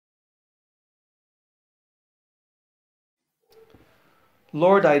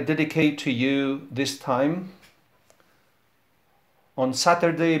Lord, I dedicate to you this time on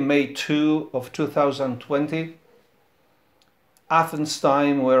Saturday, May 2 of 2020, Athens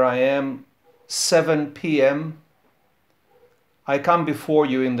time, where I am, 7 p.m. I come before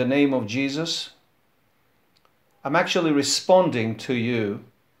you in the name of Jesus. I'm actually responding to you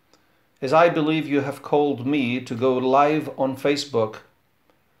as I believe you have called me to go live on Facebook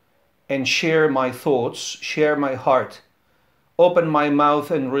and share my thoughts, share my heart, open my mouth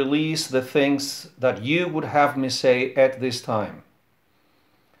and release the things that you would have me say at this time.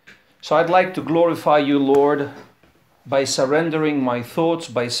 So I'd like to glorify you, Lord, by surrendering my thoughts,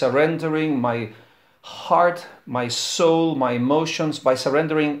 by surrendering my heart, my soul, my emotions, by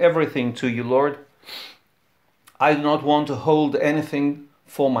surrendering everything to you, Lord. I do not want to hold anything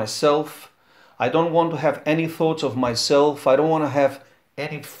for myself. I don't want to have any thoughts of myself. I don't want to have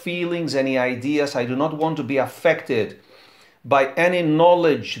any feelings, any ideas. I do not want to be affected by any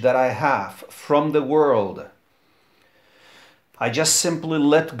knowledge that I have from the world. I just simply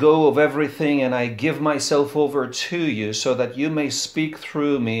let go of everything and I give myself over to you so that you may speak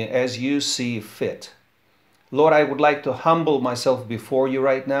through me as you see fit. Lord, I would like to humble myself before you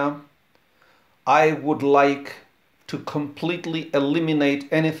right now. I would like to completely eliminate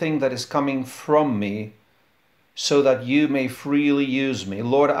anything that is coming from me so that you may freely use me.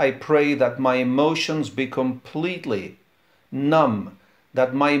 Lord, I pray that my emotions be completely numb,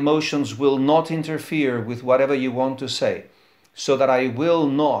 that my emotions will not interfere with whatever you want to say, so that I will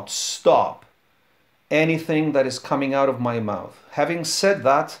not stop anything that is coming out of my mouth. Having said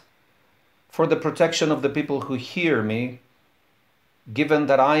that, for the protection of the people who hear me, given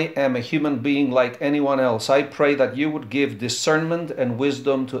that I am a human being like anyone else, I pray that you would give discernment and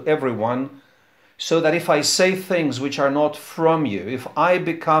wisdom to everyone, so that if I say things which are not from you, if I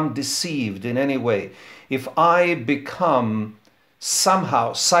become deceived in any way, if I become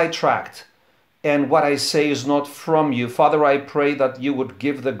somehow sidetracked and what I say is not from you, Father, I pray that you would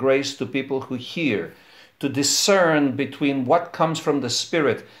give the grace to people who hear to discern between what comes from the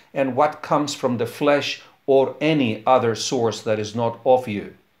Spirit and what comes from the flesh or any other source that is not of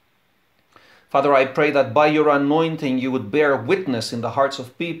you. Father, I pray that by your anointing you would bear witness in the hearts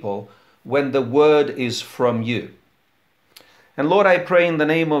of people when the word is from you. And Lord, I pray in the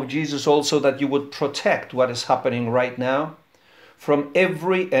name of Jesus also that you would protect what is happening right now from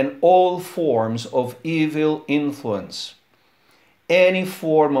every and all forms of evil influence. Any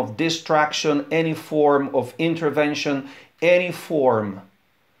form of distraction, any form of intervention, any form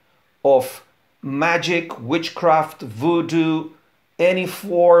of magic, witchcraft, voodoo, any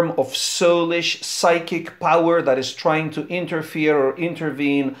form of soulish, psychic power that is trying to interfere or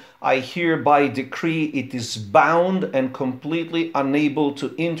intervene, I hereby decree it is bound and completely unable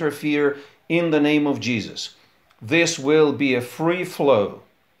to interfere in the name of Jesus. This will be a free flow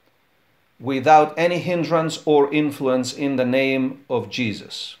without any hindrance or influence in the name of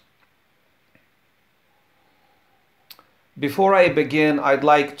Jesus. Before I begin, I'd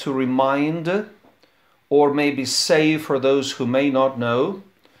like to remind, or maybe say for those who may not know,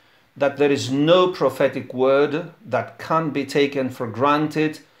 that there is no prophetic word that can be taken for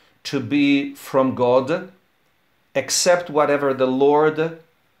granted to be from God, except whatever the Lord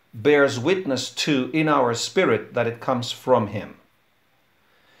bears witness to in our spirit that it comes from him.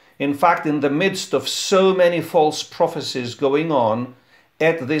 In fact, in the midst of so many false prophecies going on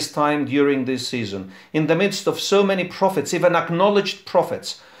at this time during this season, in the midst of so many prophets, even acknowledged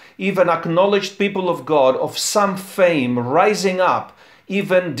prophets, even acknowledged people of God of some fame rising up,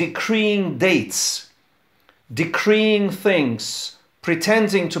 even decreeing dates, decreeing things,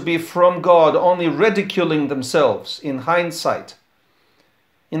 pretending to be from God, only ridiculing themselves in hindsight.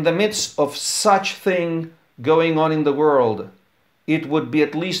 In the midst of such thing going on in the world, it would be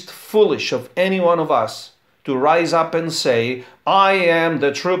at least foolish of any one of us to rise up and say, I am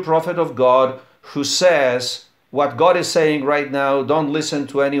the true prophet of God who says what God is saying right now, don't listen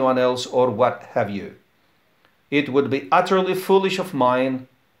to anyone else or what have you. It would be utterly foolish of mine,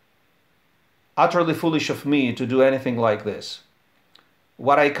 utterly foolish of me to do anything like this.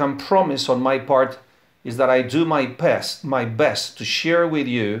 What I can promise on my part is that I do my best to share with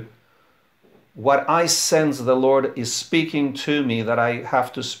you what I sense the Lord is speaking to me, that I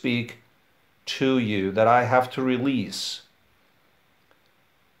have to speak to you, that I have to release.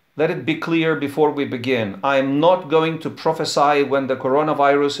 Let it be clear before we begin, I am not going to prophesy when the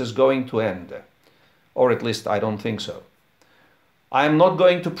coronavirus is going to end, or at least I don't think so. I am not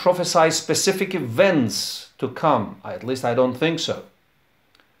going to prophesy specific events to come, at least I don't think so.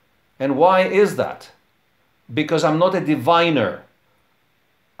 And why is that? Because I'm not a diviner.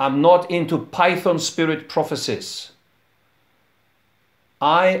 I'm not into Python spirit prophecies.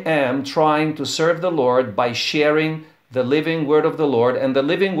 I am trying to serve the Lord by sharing the living word of the Lord, and the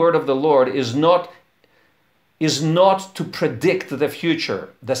living word of the Lord is not to predict the future.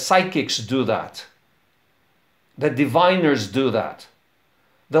 The psychics do that. The diviners do that.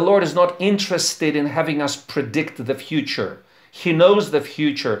 The Lord is not interested in having us predict the future. He knows the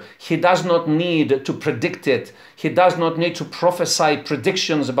future. He does not need to predict it. He does not need to prophesy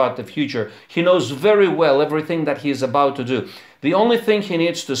predictions about the future. He knows very well everything that he is about to do. The only thing he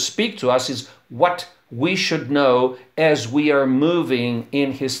needs to speak to us is what we should know as we are moving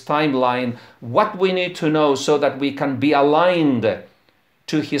in his timeline, what we need to know so that we can be aligned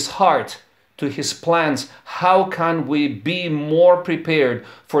to his heart, to his plans. How can we be more prepared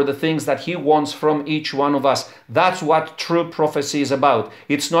for the things that he wants from each one of us? That's what true prophecy is about.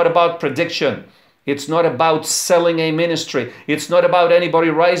 It's not about prediction. It's not about selling a ministry. It's not about anybody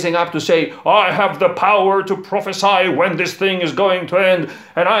rising up to say, I have the power to prophesy when this thing is going to end,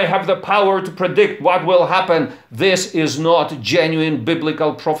 and I have the power to predict what will happen. This is not genuine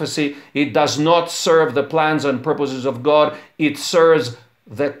biblical prophecy. It does not serve the plans and purposes of God. It serves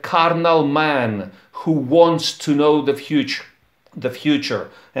the carnal man who wants to know the future.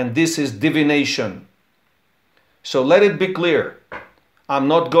 And this is divination. So let it be clear. I'm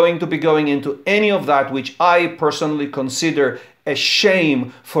not going to be going into any of that which I personally consider a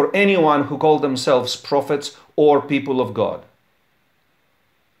shame for anyone who call themselves prophets or people of God.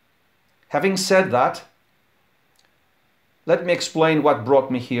 Having said that, let me explain what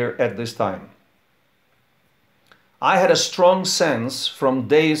brought me here at this time. I had a strong sense from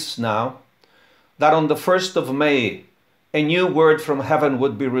days now that on the 1st of May, a new word from heaven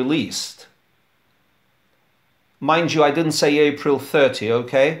would be released. Mind you, I didn't say April 30,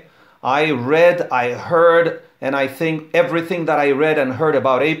 okay? I read, I heard, and I think everything that I read and heard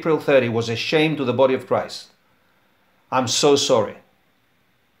about April 30 was a shame to the body of Christ. I'm so sorry.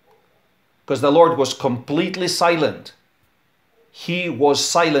 Because the Lord was completely silent. He was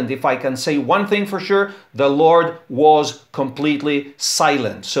silent. If I can say one thing for sure, the Lord was completely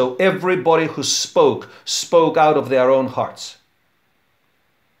silent. So everybody who spoke out of their own hearts.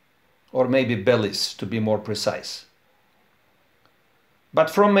 Or maybe bellies, to be more precise. But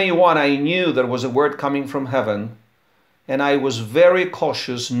from May 1, I knew there was a word coming from heaven, and I was very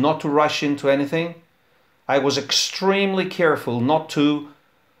cautious not to rush into anything. I was extremely careful not to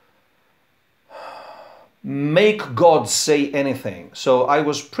make God say anything. So I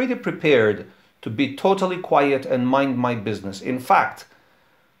was pretty prepared to be totally quiet and mind my business. In fact,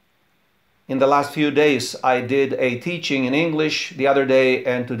 in the last few days, I did a teaching in English the other day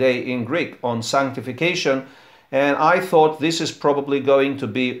and today in Greek on sanctification, and I thought this is probably going to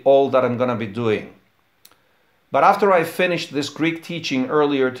be all that I'm going to be doing. But after I finished this Greek teaching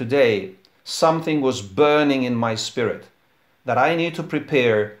earlier today, something was burning in my spirit that I need to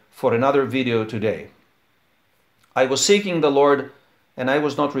prepare for another video today. I was seeking the Lord and I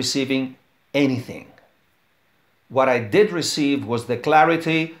was not receiving anything. What I did receive was the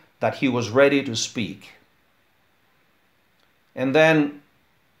clarity that he was ready to speak. And then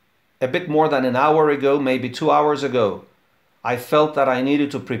a bit more than an hour ago, maybe 2 hours ago, I felt that I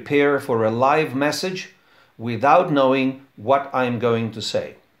needed to prepare for a live message without knowing what I'm going to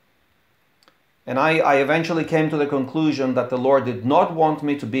say. And I eventually came to the conclusion that the Lord did not want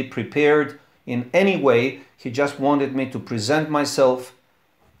me to be prepared in any way. He just wanted me to present myself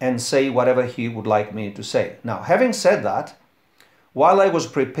and say whatever he would like me to say. Now, having said that, while I was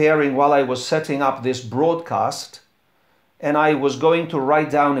preparing, while I was setting up this broadcast, and I was going to write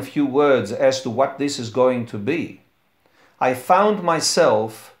down a few words as to what this is going to be, I found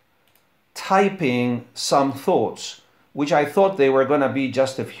myself typing some thoughts, which I thought they were going to be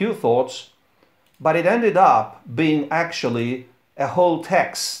just a few thoughts, but it ended up being actually a whole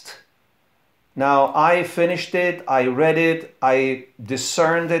text. Now, I finished it, I read it, I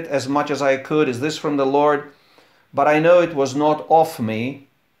discerned it as much as I could. Is this from the Lord? But I know it was not of me.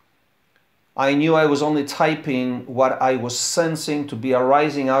 I knew I was only typing what I was sensing to be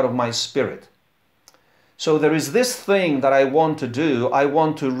arising out of my spirit. So there is this thing that I want to do. I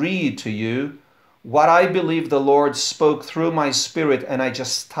want to read to you what I believe the Lord spoke through my spirit, and I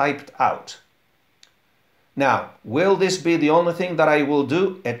just typed out. Now, will this be the only thing that I will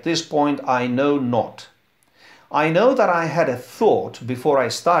do? At this point, I know not. I know that I had a thought before I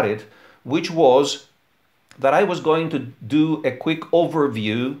started, which was that I was going to do a quick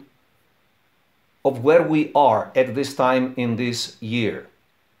overview of where we are at this time in this year.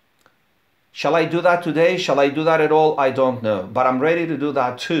 Shall I do that today? Shall I do that at all? I don't know. But I'm ready to do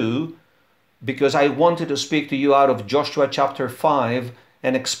that too, because I wanted to speak to you out of Joshua chapter 5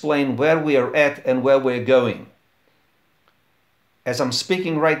 and explain where we are at and where we're going. As I'm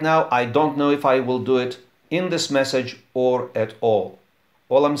speaking right now, I don't know if I will do it in this message or at all.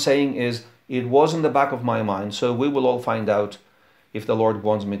 All I'm saying is it was in the back of my mind, so we will all find out if the Lord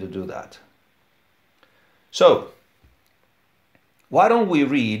wants me to do that. So, why don't we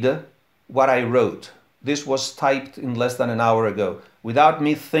read what I wrote? This was typed in less than an hour ago, without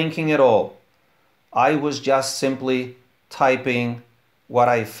me thinking at all. I was just simply typing what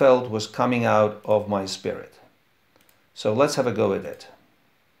I felt was coming out of my spirit. So let's have a go at it.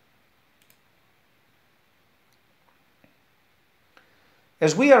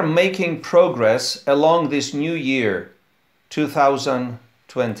 As we are making progress along this new year,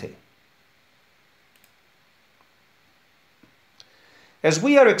 2020, as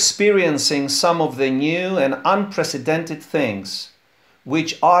we are experiencing some of the new and unprecedented things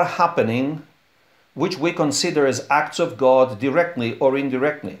which are happening, which we consider as acts of God directly or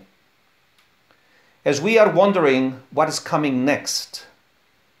indirectly, as we are wondering what is coming next,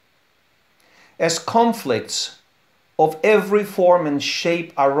 as conflicts of every form and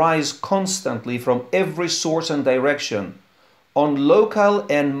shape arise constantly from every source and direction on local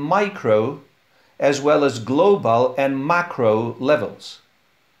and micro as well as global and macro levels.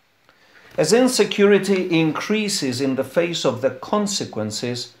 As insecurity increases in the face of the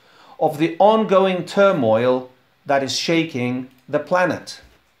consequences of the ongoing turmoil that is shaking the planet.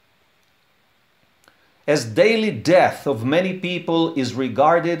 As daily death of many people is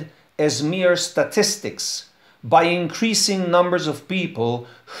regarded as mere statistics by increasing numbers of people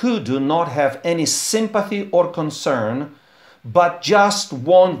who do not have any sympathy or concern, but just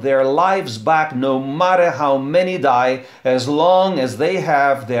want their lives back no matter how many die, as long as they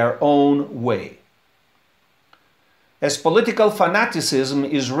have their own way. As political fanaticism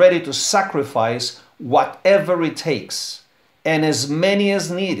is ready to sacrifice whatever it takes, and as many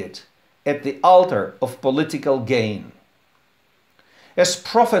as needed, at the altar of political gain. As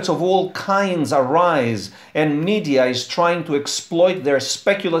prophets of all kinds arise and media is trying to exploit their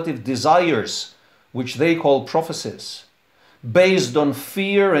speculative desires, which they call prophecies, based on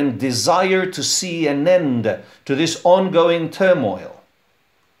fear and desire to see an end to this ongoing turmoil.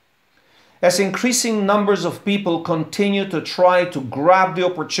 As increasing numbers of people continue to try to grab the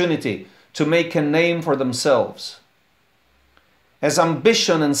opportunity to make a name for themselves. As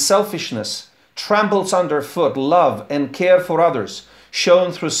ambition and selfishness tramples underfoot love and care for others,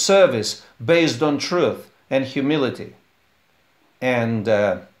 shown through service based on truth and humility. And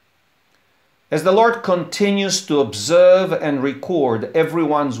as the Lord continues to observe and record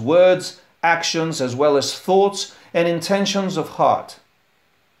everyone's words, actions, as well as thoughts and intentions of heart,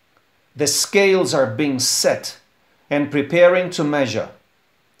 the scales are being set and preparing to measure.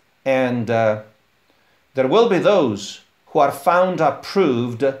 And there will be those who are found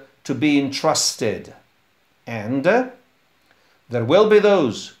approved to be entrusted. And there will be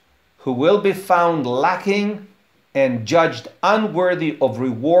those who will be found lacking and judged unworthy of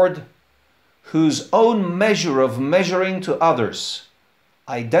reward, whose own measure of measuring to others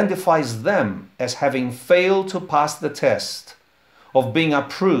identifies them as having failed to pass the test of being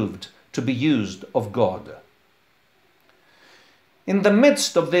approved to be used of God. In the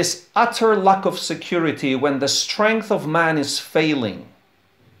midst of this utter lack of security, when the strength of man is failing,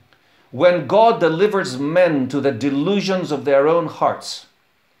 when God delivers men to the delusions of their own hearts,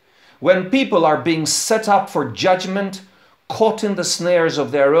 when people are being set up for judgment, caught in the snares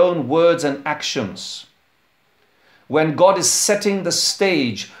of their own words and actions, when God is setting the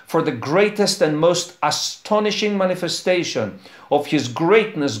stage for the greatest and most astonishing manifestation of His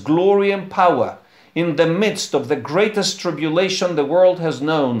greatness, glory, and power in the midst of the greatest tribulation the world has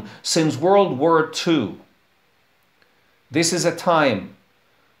known since World War II. This is a time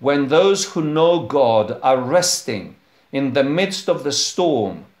when those who know God are resting in the midst of the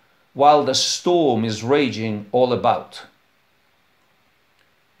storm while the storm is raging all about.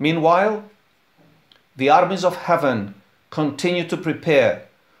 Meanwhile, the armies of heaven continue to prepare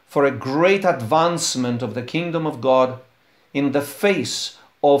for a great advancement of the kingdom of God in the face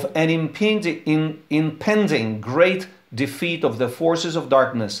of an impending great defeat of the forces of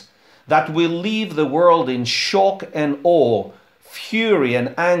darkness that will leave the world in shock and awe, fury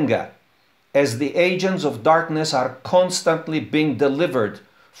and anger, as the agents of darkness are constantly being delivered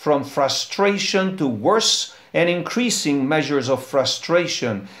from frustration to worse and increasing measures of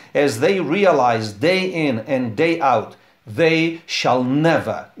frustration as they realize day in and day out they shall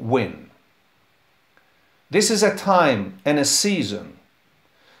never win. This is a time and a season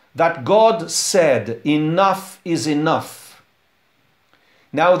that God said, enough is enough.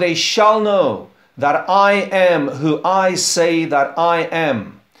 Now they shall know that I am who I say that I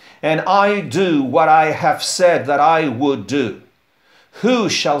am, and I do what I have said that I would do. Who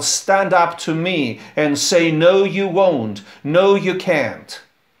shall stand up to me and say, no, you won't, no, you can't?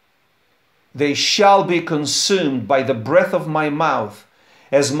 They shall be consumed by the breath of my mouth,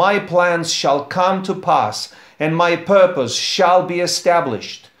 as my plans shall come to pass, and my purpose shall be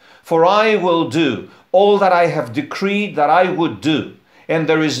established. For I will do all that I have decreed that I would do, and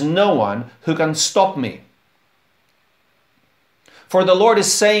there is no one who can stop me. For the Lord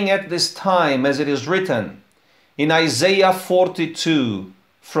is saying at this time, as it is written in Isaiah 42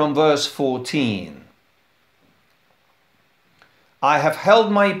 from verse 14, I have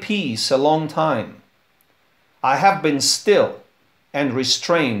held my peace a long time. I have been still and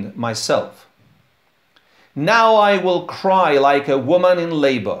restrained myself. Now I will cry like a woman in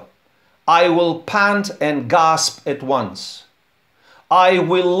labor. I will pant and gasp at once. I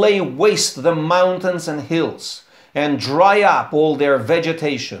will lay waste the mountains and hills and dry up all their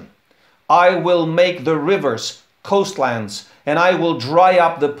vegetation. I will make the rivers coastlands, and I will dry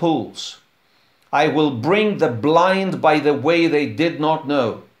up the pools. I will bring the blind by the way they did not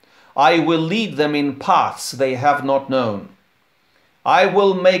know. I will lead them in paths they have not known. I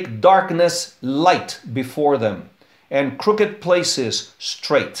will make darkness light before them, and crooked places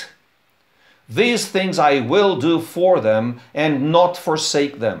straight. These things I will do for them, and not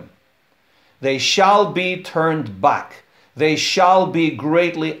forsake them. They shall be turned back. They shall be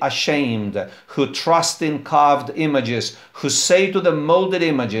greatly ashamed, who trust in carved images, who say to the molded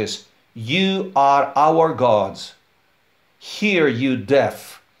images, you are our gods. Hear, you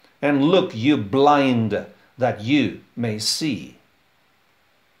deaf, and look, you blind, that you may see.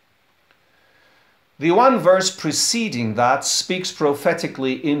 The one verse preceding that speaks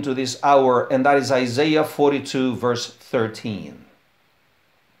prophetically into this hour, and that is Isaiah 42 verse 13.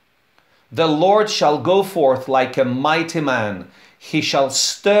 The Lord shall go forth like a mighty man. He shall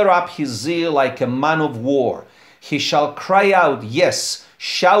stir up his zeal like a man of war. He shall cry out, yes,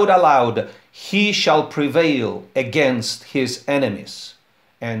 shout aloud. He shall prevail against his enemies.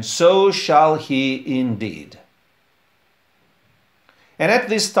 And so shall he indeed. And at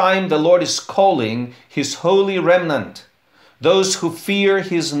this time the Lord is calling his holy remnant, those who fear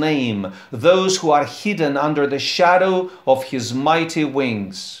his name, those who are hidden under the shadow of his mighty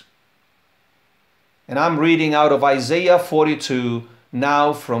wings. And I'm reading out of Isaiah 42,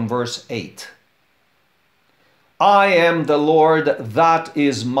 now from verse 8. I am the Lord, that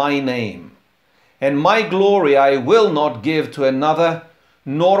is my name, and my glory I will not give to another,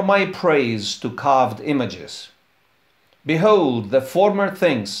 nor my praise to carved images. Behold, the former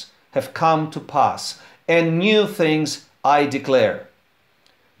things have come to pass, and new things I declare.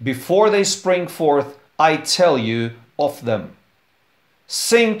 Before they spring forth, I tell you of them.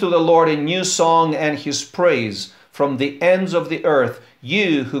 Sing to the Lord a new song and his praise from the ends of the earth,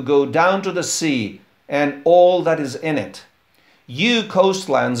 you who go down to the sea and all that is in it, you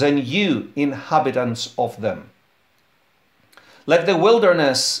coastlands and you inhabitants of them. Let the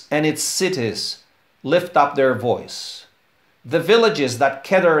wilderness and its cities lift up their voice, the villages that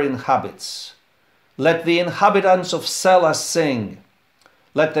Kedar inhabits. Let the inhabitants of Selah sing.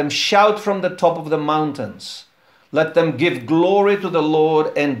 Let them shout from the top of the mountains. Let them give glory to the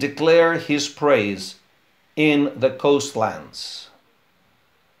Lord and declare his praise in the coastlands.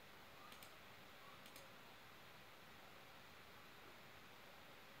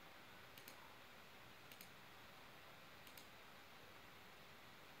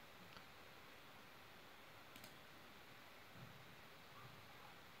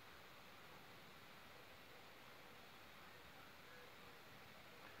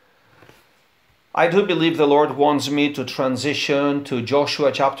 I do believe the Lord wants me to transition to Joshua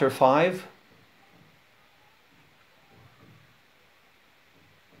chapter 5.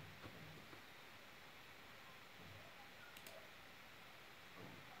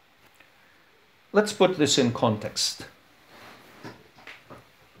 Let's put this in context.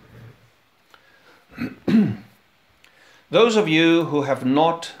 Those of you who have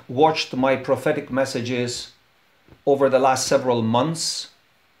not watched my prophetic messages over the last several months,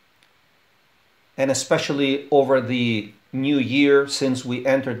 and especially over the new year since we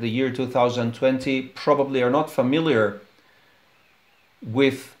entered the year 2020, probably are not familiar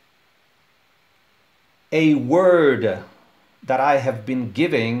with a word that I have been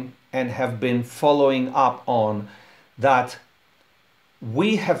giving and have been following up on, that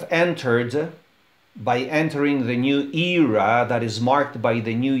we have entered, by entering the new era that is marked by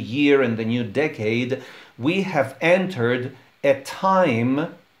the new year and the new decade, we have entered a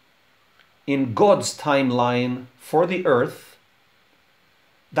time in God's timeline for the earth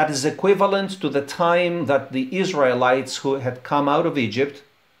that is equivalent to the time that the Israelites who had come out of Egypt,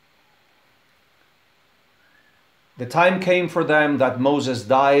 The time came for them that Moses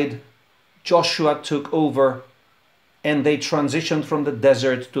died, Joshua took over, and they transitioned from the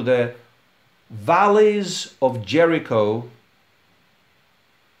desert to the valleys of Jericho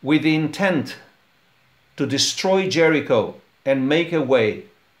with the intent to destroy Jericho and make a way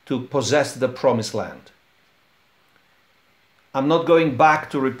to possess the promised land. I'm not going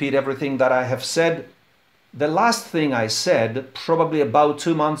back to repeat everything that I have said. The last thing I said, probably about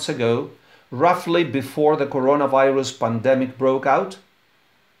 2 months ago, roughly before the coronavirus pandemic broke out,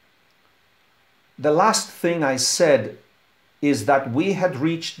 the last thing I said is that we had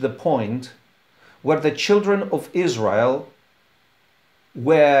reached the point where the children of Israel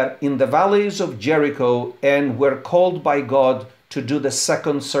were in the valleys of Jericho and were called by God to do the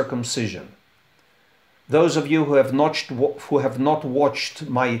second circumcision. Those of you who have not watched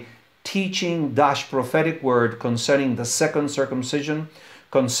my teaching / prophetic word concerning the second circumcision,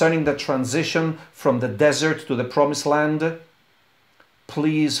 concerning the transition from the desert to the promised land,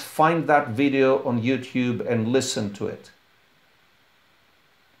 please find that video on YouTube and listen to it.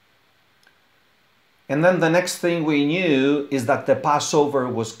 And then the next thing we knew is that the Passover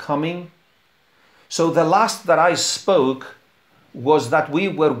was coming. So the last that I spoke was that we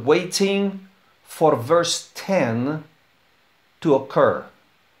were waiting for verse 10 to occur.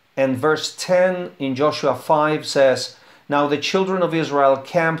 And verse 10 in Joshua 5 says, "Now the children of Israel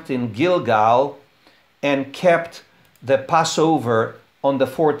camped in Gilgal and kept the Passover on the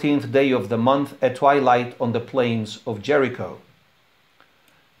 14th day of the month at twilight on the plains of Jericho."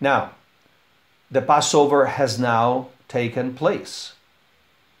 Now, the Passover has now taken place.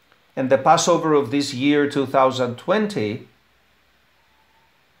 And the Passover of this year, 2020,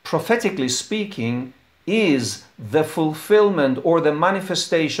 prophetically speaking, is the fulfillment or the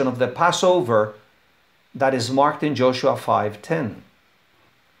manifestation of the Passover that is marked in Joshua 5:10.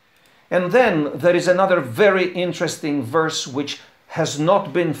 And then there is another very interesting verse which has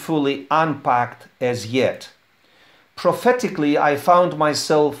not been fully unpacked as yet. Prophetically, I found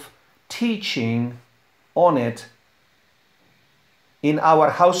myself teaching on it in our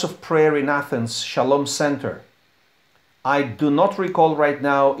house of prayer in Athens, Shalom Center. I do not recall right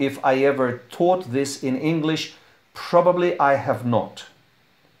now if I ever taught this in English. Probably I have not.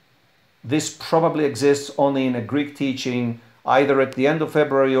 This probably exists only in a Greek teaching, either at the end of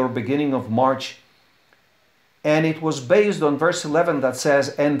February or beginning of March. And it was based on verse 11 that says,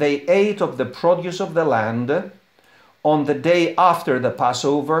 "And they ate of the produce of the land on the day after the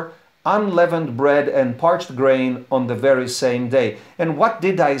Passover, unleavened bread and parched grain on the very same day." And what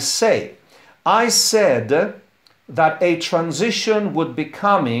did I say? I said that a transition would be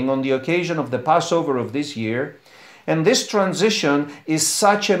coming on the occasion of the Passover of this year. And this transition is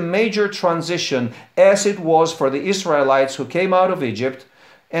such a major transition as it was for the Israelites who came out of Egypt.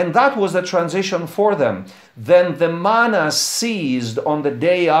 And that was the transition for them. Then the manna ceased on the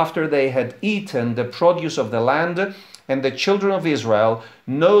day after they had eaten the produce of the land. And the children of Israel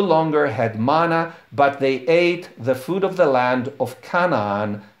no longer had manna, but they ate the food of the land of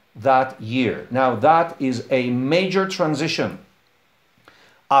Canaan that year. Now that is a major transition.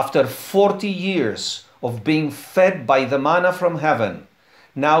 After 40 years of being fed by the manna from heaven,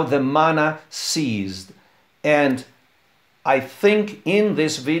 now the manna ceased. And I think in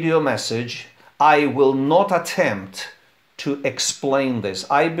this video message, I will not attempt to explain this.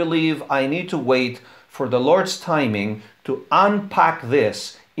 I believe I need to wait for the Lord's timing to unpack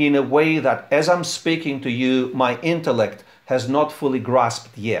this in a way that as I'm speaking to you, my intellect has not fully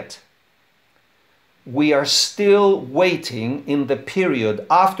grasped yet. We are still waiting in the period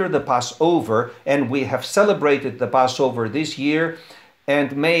after the Passover, and we have celebrated the Passover this year.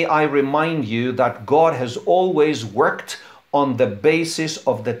 And may I remind you that God has always worked on the basis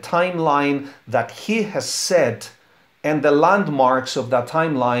of the timeline that He has set, and the landmarks of that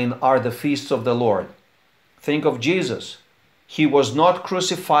timeline are the feasts of the Lord. Think of Jesus. He was not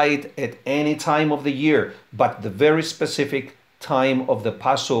crucified at any time of the year, but the very specific time of the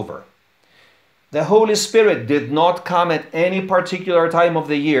Passover. The Holy Spirit did not come at any particular time of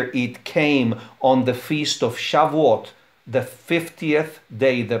the year. It came on the feast of Shavuot, the 50th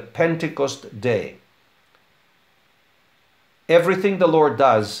day, the Pentecost day. Everything the Lord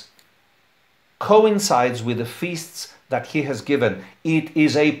does coincides with the feasts that He has given. It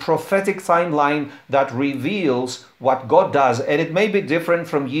is a prophetic timeline that reveals what God does, and it may be different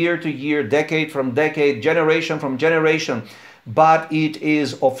from year to year, decade from decade, generation from generation, but it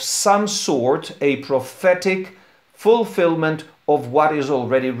is of some sort a prophetic fulfillment of what is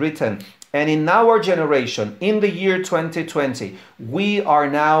already written. And in our generation, in the year 2020, we are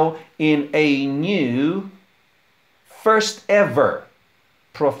now in a new, first ever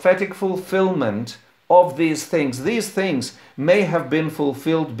prophetic fulfillment of these things may have been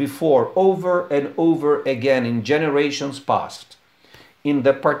fulfilled before, over and over again in generations past. In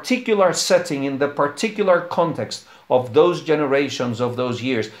the particular setting, in the particular context of those generations, of those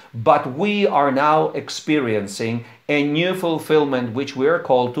years, but we are now experiencing a new fulfillment which we are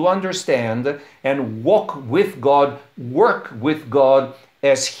called to understand and walk with God, work with God,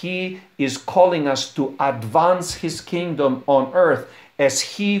 as He is calling us to advance His kingdom on earth, as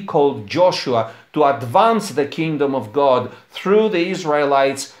He called Joshua to advance the kingdom of God through the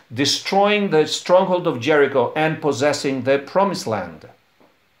Israelites, destroying the stronghold of Jericho and possessing the promised land.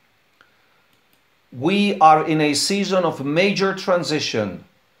 We are in a season of major transition,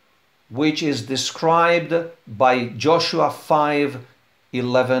 which is described by Joshua 5,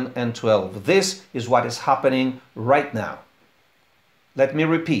 11 and 12. This is what is happening right now. Let me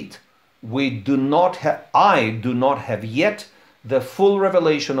repeat. I do not have yet the full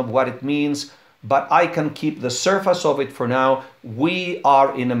revelation of what it means, but I can keep the surface of it for now. We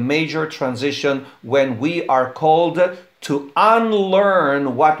are in a major transition when we are called to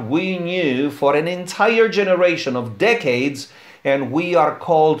unlearn what we knew for an entire generation of decades, and we are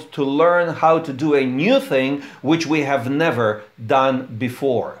called to learn how to do a new thing which we have never done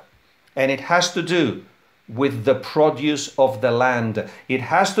before. And it has to do with the produce of the land. It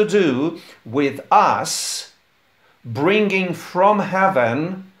has to do with us bringing from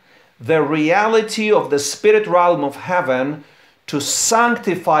heaven the reality of the spirit realm of heaven to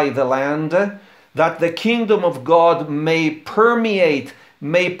sanctify the land, that the kingdom of God may permeate,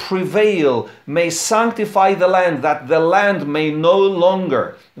 may prevail, may sanctify the land, that the land may no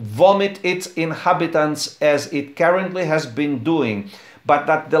longer vomit its inhabitants as it currently has been doing, but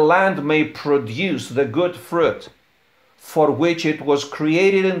that the land may produce the good fruit for which it was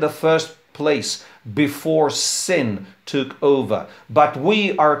created in the first place before sin took over. But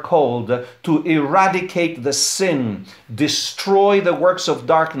we are called to eradicate the sin, destroy the works of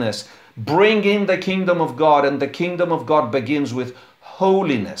darkness, bring in the kingdom of God, and the kingdom of God begins with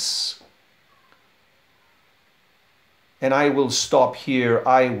holiness. And I will stop here.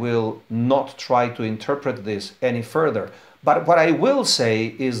 I will not try to interpret this any further. But what I will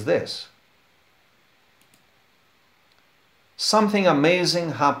say is this. Something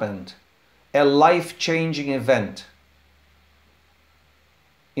amazing happened, a life-changing event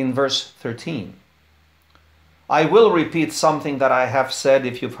in verse 13. I will repeat something that I have said.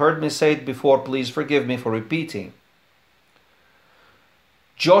 If you've heard me say it before, please forgive me for repeating.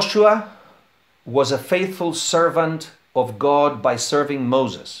 Joshua was a faithful servant of God by serving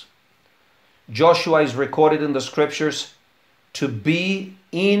Moses. Joshua is recorded in the scriptures to be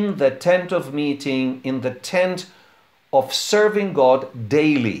in the tent of meeting, in the tent of serving God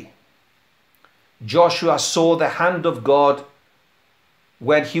daily. Joshua saw the hand of God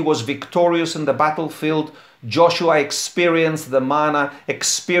when he was victorious in the battlefield. Joshua experienced the manna,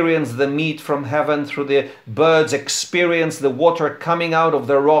 experienced the meat from heaven through the birds, experienced the water coming out of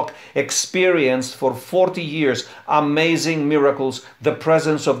the rock, experienced for 40 years amazing miracles. The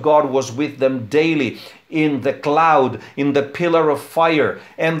presence of God was with them daily in the cloud, in the pillar of fire.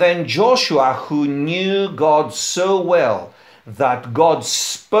 And then Joshua, who knew God so well that God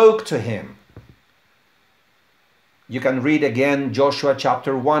spoke to him. You can read again Joshua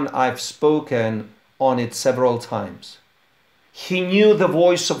chapter 1. I've spoken on it several times. He knew the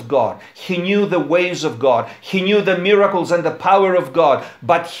voice of God. He knew the ways of God. He knew the miracles and the power of God.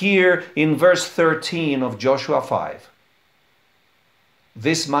 But here in verse 13 of Joshua 5,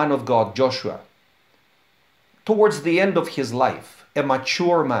 this man of God, Joshua, towards the end of his life, a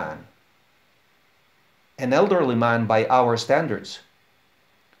mature man, an elderly man by our standards,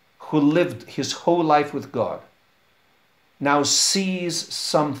 who lived his whole life with God, now sees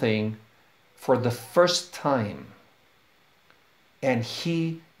something for the first time, and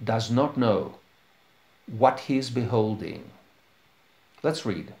he does not know what he is beholding. Let's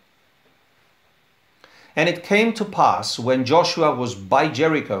read. And it came to pass, when Joshua was by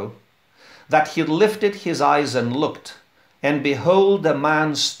Jericho, that he lifted his eyes and looked, and behold, a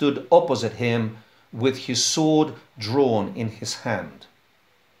man stood opposite him with his sword drawn in his hand.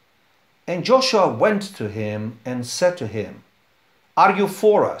 And Joshua went to him and said to him, Are you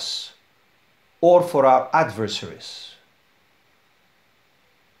for us, or for our adversaries?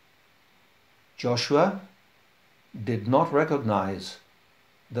 Joshua did not recognize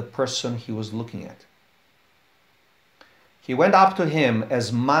the person he was looking at. He went up to him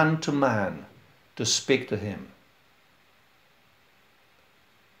as man to man to speak to him.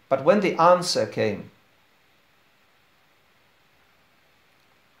 But when the answer came,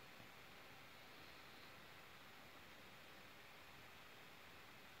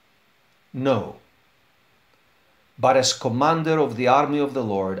 no, but as commander of the army of the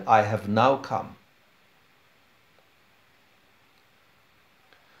Lord, I have now come.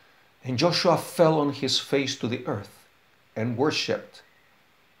 And Joshua fell on his face to the earth and worshipped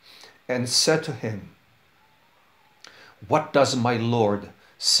and said to him, "What does my Lord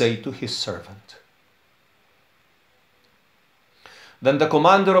say to his servant?" Then the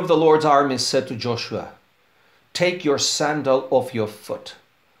commander of the Lord's army said to Joshua, "Take your sandal off your foot,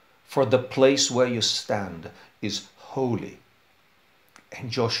 for the place where you stand is holy."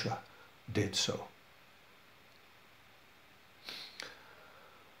 And Joshua did so.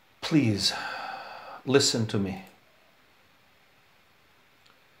 Please listen to me.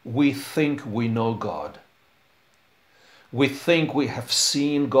 We think we know God. We think we have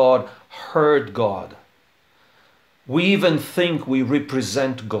seen God, heard God. We even think we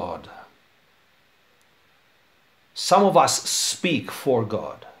represent God. Some of us speak for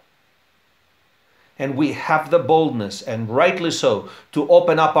God. And we have the boldness, and rightly so, to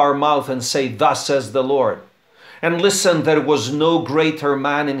open up our mouth and say, "Thus says the Lord." And listen, there was no greater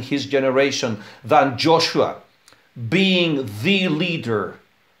man in his generation than Joshua, being the leader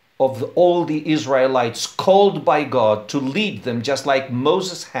of all the Israelites, called by God to lead them just like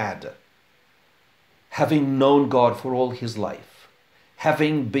Moses had, having known God for all his life,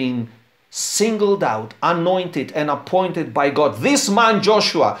 having been singled out, anointed and appointed by God. This man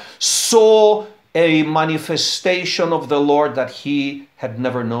Joshua saw a manifestation of the Lord that he had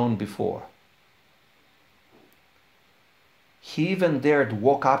never known before. He even dared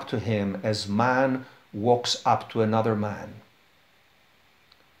walk up to him as man walks up to another man.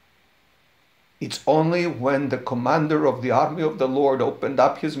 It's only when the commander of the army of the Lord opened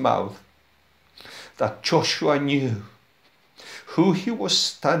up his mouth that Joshua knew who he was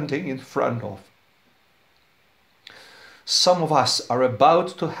standing in front of. Some of us are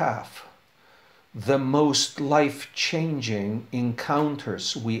about to have the most life-changing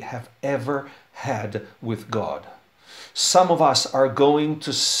encounters we have ever had with God. Some of us are going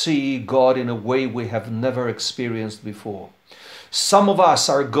to see God in a way we have never experienced before. Some of us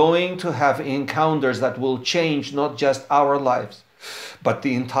are going to have encounters that will change not just our lives, but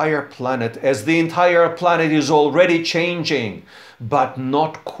the entire planet, as the entire planet is already changing, but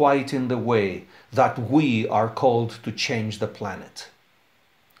not quite in the way that we are called to change the planet.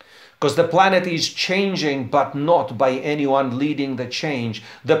 Because the planet is changing, but not by anyone leading the change.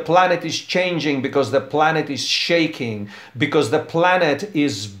 The planet is changing because the planet is shaking, because the planet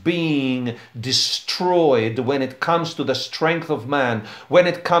is being destroyed when it comes to the strength of man, when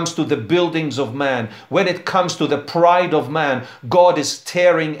it comes to the buildings of man, when it comes to the pride of man. God is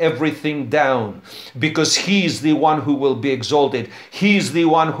tearing everything down because He's the one who will be exalted. He's the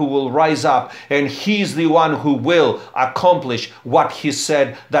one who will rise up, and He's the one who will accomplish what He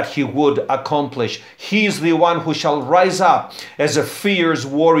said that He would accomplish. He is the one who shall rise up as a fierce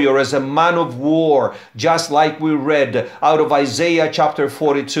warrior, as a man of war, just like we read out of Isaiah chapter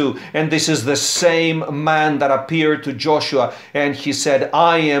 42. And this is the same man that appeared to Joshua, and he said,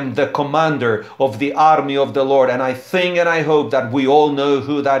 "I am the commander of the army of the Lord." And I think and I hope that we all know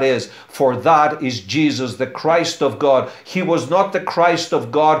who that is, for that is Jesus, the Christ of God. He was not the Christ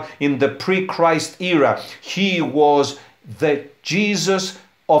of God in the pre-Christ era. He was the Jesus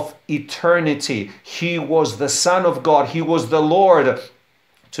of eternity. He was the Son of God. He was the Lord,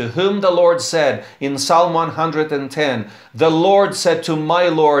 to whom the Lord said in Psalm 110, "The Lord said to my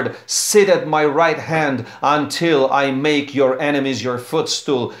Lord, sit at my right hand until I make your enemies your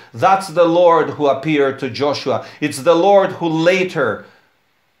footstool." That's the Lord who appeared to Joshua. It's the Lord who later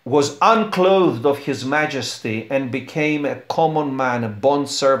was unclothed of His majesty and became a common man, a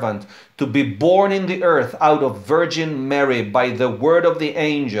bondservant, to be born in the earth out of Virgin Mary by the word of the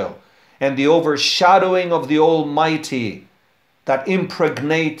angel and the overshadowing of the Almighty that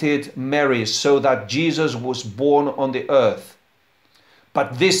impregnated Mary so that Jesus was born on the earth.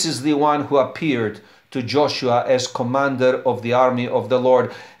 But this is the one who appeared to Joshua as commander of the army of the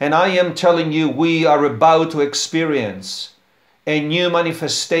Lord. And I am telling you, we are about to experience a new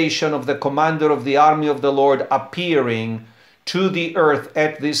manifestation of the commander of the army of the Lord appearing to the earth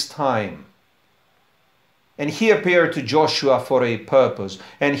at this time. And he appeared to Joshua for a purpose,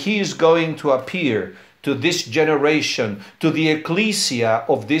 and he is going to appear to this generation, to the ecclesia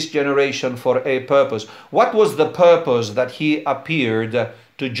of this generation, for a purpose. What was the purpose that he appeared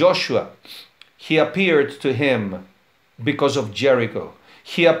to Joshua? He appeared to him because of Jericho.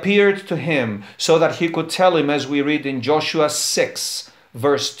 He appeared to him so that he could tell him, as we read in Joshua 6,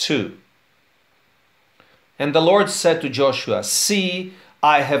 verse 2. And the Lord said to Joshua, "See,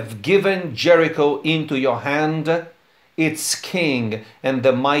 I have given Jericho into your hand, its king, and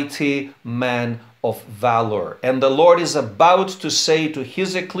the mighty men of valor. And the Lord is about to say to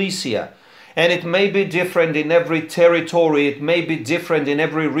his ecclesia, and it may be different in every territory, it may be different in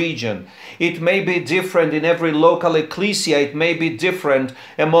every region, it may be different in every local ecclesia, it may be different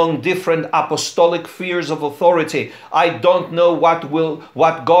among different apostolic spheres of authority. I don't know what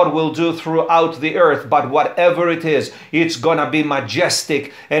God will do throughout the earth, but whatever it is, it's gonna be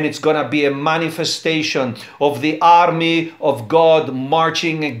majestic, and it's gonna be a manifestation of the army of God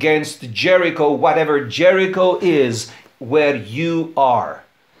marching against Jericho, whatever Jericho is where you are.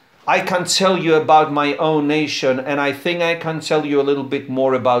 I can tell you about my own nation, and I think I can tell you a little bit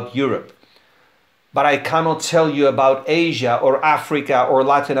more about Europe. But I cannot tell you about Asia or Africa or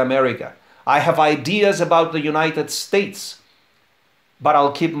Latin America. I have ideas about the United States, but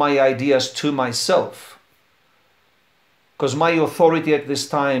I'll keep my ideas to myself. Because my authority at this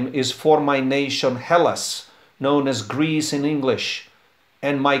time is for my nation Hellas, known as Greece in English,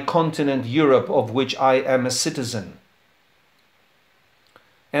 and my continent Europe, of which I am a citizen.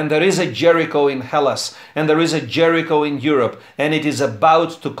 And there is a Jericho in Hellas, and there is a Jericho in Europe, and it is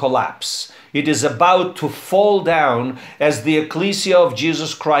about to collapse. It is about to fall down as the ecclesia of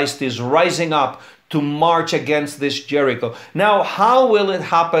Jesus Christ is rising up to march against this Jericho. Now, how will it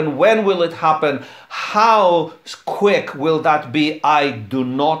happen? When will it happen? How quick will that be? I do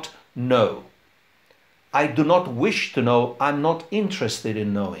not know. I do not wish to know. I'm not interested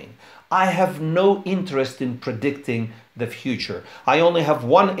in knowing. I have no interest in predicting the future. I only have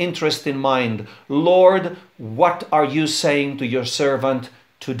one interest in mind. Lord, what are you saying to your servant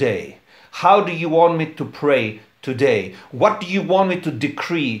today? How do you want me to pray today? What do you want me to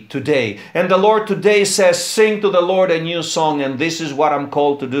decree today? And the Lord today says, sing to the Lord a new song, and this is what I'm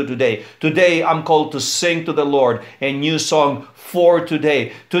called to do today. Today I'm called to sing to the Lord a new song for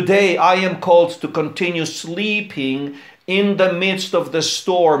today. Today I am called to continue sleeping in the midst of the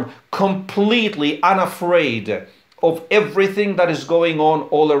storm, completely unafraid of everything that is going on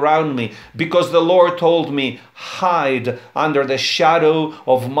all around me, because the Lord told me, hide under the shadow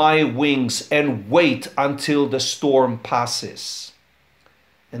of my wings and wait until the storm passes.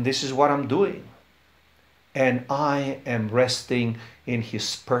 And this is what I'm doing. And I am resting in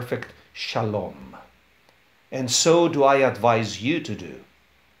his perfect shalom. And so do I advise you to do.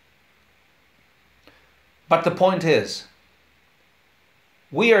 But the point is,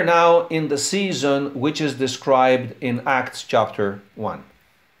 we are now in the season which is described in Acts chapter 1.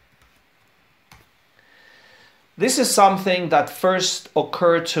 This is something that first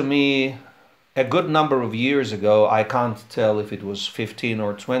occurred to me a good number of years ago. I can't tell if it was 15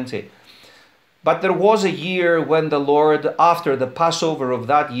 or 20. But there was a year when the Lord, after the Passover of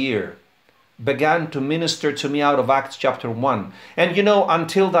that year, began to minister to me out of Acts chapter 1. And you know,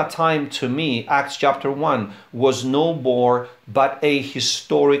 until that time, to me, Acts chapter 1 was no more but a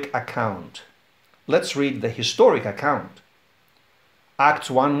historic account. Let's read the historic account. Acts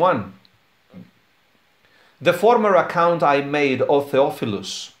 1:1. The former account I made, O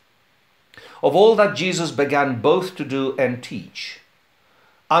Theophilus, of all that Jesus began both to do and teach,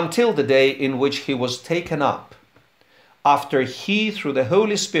 until the day in which he was taken up, after he, through the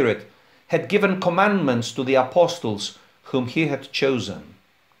Holy Spirit, had given commandments to the apostles whom he had chosen,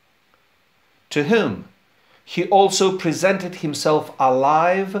 to whom he also presented himself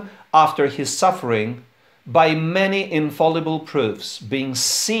alive after his suffering by many infallible proofs, being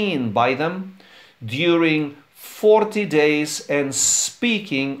seen by them during 40 days, and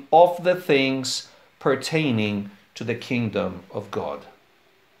speaking of the things pertaining to the kingdom of God.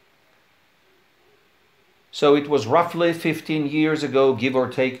 So it was roughly 15 years ago, give or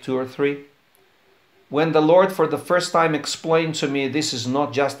take 2 or 3, when the Lord for the first time explained to me, this is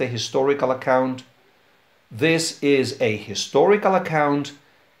not just a historical account. This is a historical account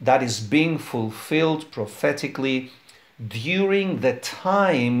that is being fulfilled prophetically during the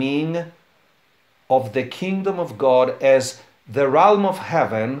timing of the kingdom of God, as the realm of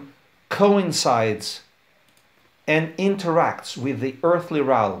heaven coincides and interacts with the earthly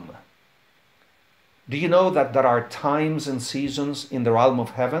realm. Do you know that there are times and seasons in the realm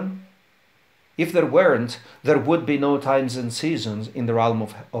of heaven? If there weren't, there would be no times and seasons in the realm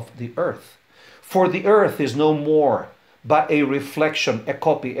of the earth. For the earth is no more but a reflection, a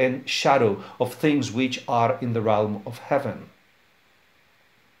copy and shadow of things which are in the realm of heaven.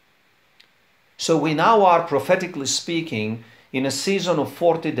 So we now are, prophetically speaking, in a season of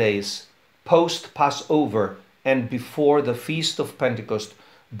 40 days post-Passover and before the Feast of Pentecost,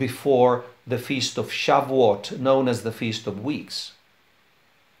 before the Feast of Shavuot, known as the Feast of Weeks.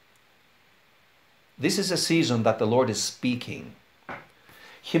 This is a season that the Lord is speaking.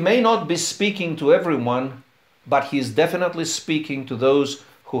 He may not be speaking to everyone, but he is definitely speaking to those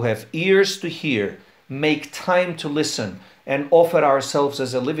who have ears to hear, make time to listen, and offer ourselves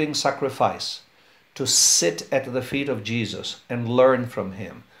as a living sacrifice to sit at the feet of Jesus and learn from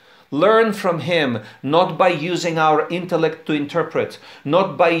him. Learn from him, not by using our intellect to interpret,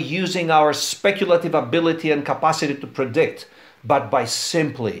 not by using our speculative ability and capacity to predict, but by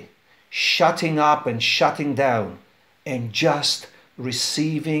simply shutting up and shutting down and just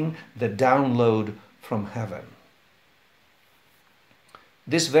receiving the download from heaven.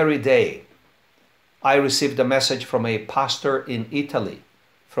 This very day, I received a message from a pastor in Italy,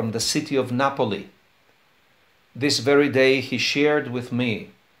 from the city of Napoli. This very day, he shared with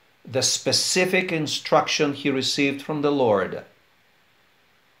me the specific instruction he received from the Lord.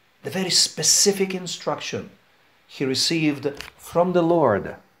 The very specific instruction he received from the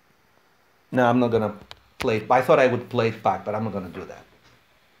Lord. Now, I'm not going to play it. I thought I would play it back, but I'm not going to do that.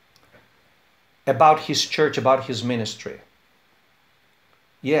 About his church, about his ministry.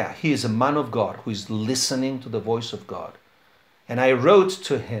 Yeah, he is a man of God who is listening to the voice of God. And I wrote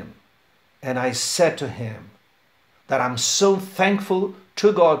to him and I said to him that I'm so thankful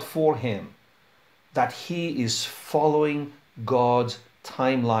to God for him, that he is following God's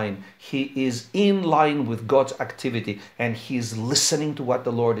timeline. He is in line with God's activity and he is listening to what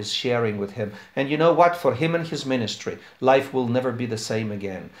the Lord is sharing with him. And you know what? For him and his ministry, life will never be the same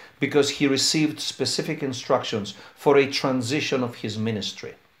again, because he received specific instructions for a transition of his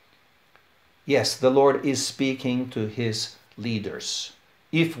ministry. Yes, the Lord is speaking to his leaders,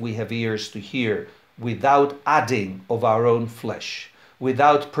 if we have ears to hear, without adding of our own flesh,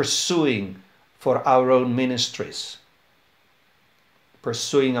 without pursuing for our own ministries,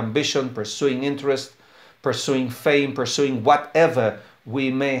 pursuing ambition, pursuing interest, pursuing fame, pursuing whatever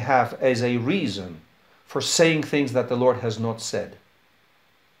we may have as a reason for saying things that the Lord has not said.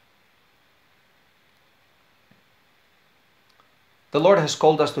 The Lord has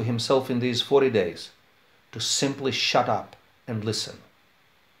called us to himself in these 40 days to simply shut up and listen.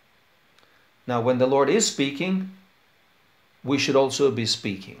 Now, when the Lord is speaking, we should also be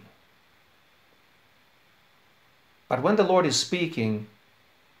speaking. But when the Lord is speaking,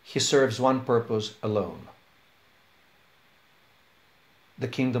 he serves one purpose alone: the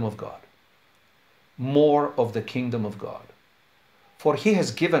kingdom of God. More of the kingdom of God. For he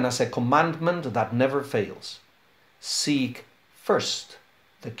has given us a commandment that never fails: seek first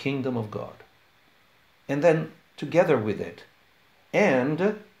the kingdom of God, and then together with it,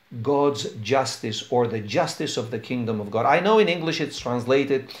 and God's justice, or the justice of the kingdom of God. I know in English it's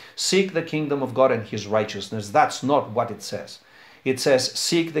translated, seek the kingdom of God and his righteousness. That's not what it says. It says,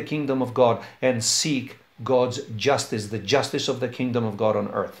 seek the kingdom of God and seek God's justice, the justice of the kingdom of God on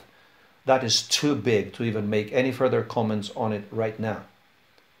earth. That is too big to even make any further comments on it right now.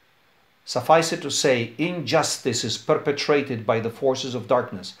 Suffice it to say, injustice is perpetrated by the forces of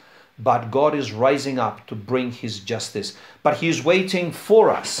darkness, but God is rising up to bring his justice. But he is waiting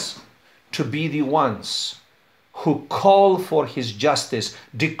for us to be the ones who call for his justice,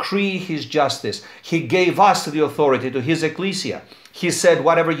 decree his justice. He gave us the authority to his ecclesia. He said,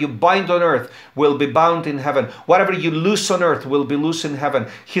 whatever you bind on earth will be bound in heaven. Whatever you loose on earth will be loose in heaven.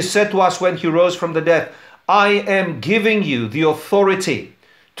 He said to us when he rose from the dead, I am giving you the authority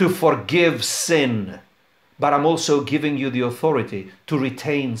to forgive sin, but I'm also giving you the authority to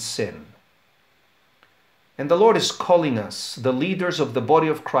retain sin. And the Lord is calling us, the leaders of the body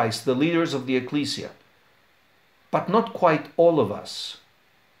of Christ, the leaders of the ecclesia, but not quite all of us,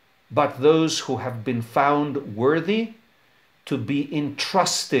 but those who have been found worthy to be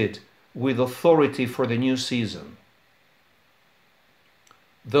entrusted with authority for the new season.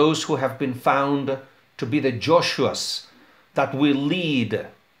 Those who have been found to be the Joshuas that will lead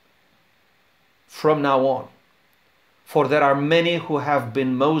from now on. For there are many who have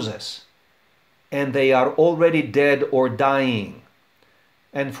been Moses, and they are already dead or dying.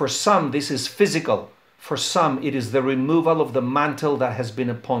 And for some, this is physical. For some, it is the removal of the mantle that has been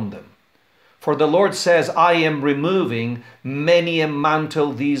upon them. For the Lord says, I am removing many a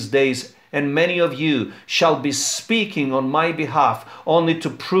mantle these days, and many of you shall be speaking on my behalf, only to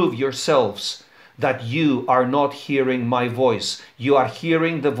prove yourselves that you are not hearing my voice. You are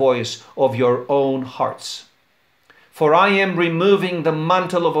hearing the voice of your own hearts. For I am removing the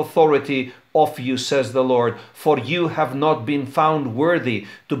mantle of authority off you, says the Lord, for you have not been found worthy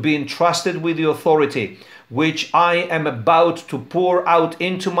to be entrusted with the authority which I am about to pour out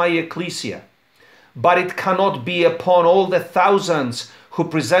into my ecclesia. But it cannot be upon all the thousands who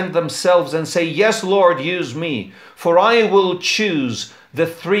present themselves and say, yes, Lord, use me, for I will choose the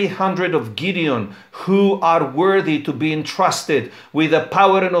 300 of Gideon who are worthy to be entrusted with the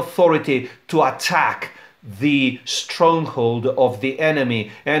power and authority to attack the stronghold of the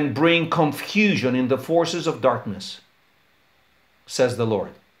enemy and bring confusion in the forces of darkness, says the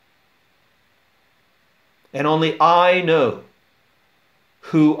Lord. And only I know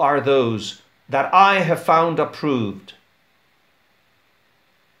who are those that I have found approved.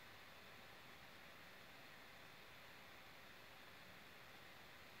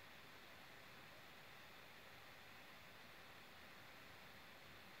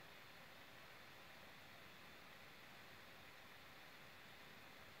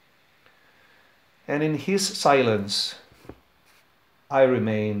 And in his silence, I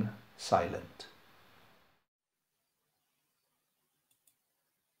remain silent.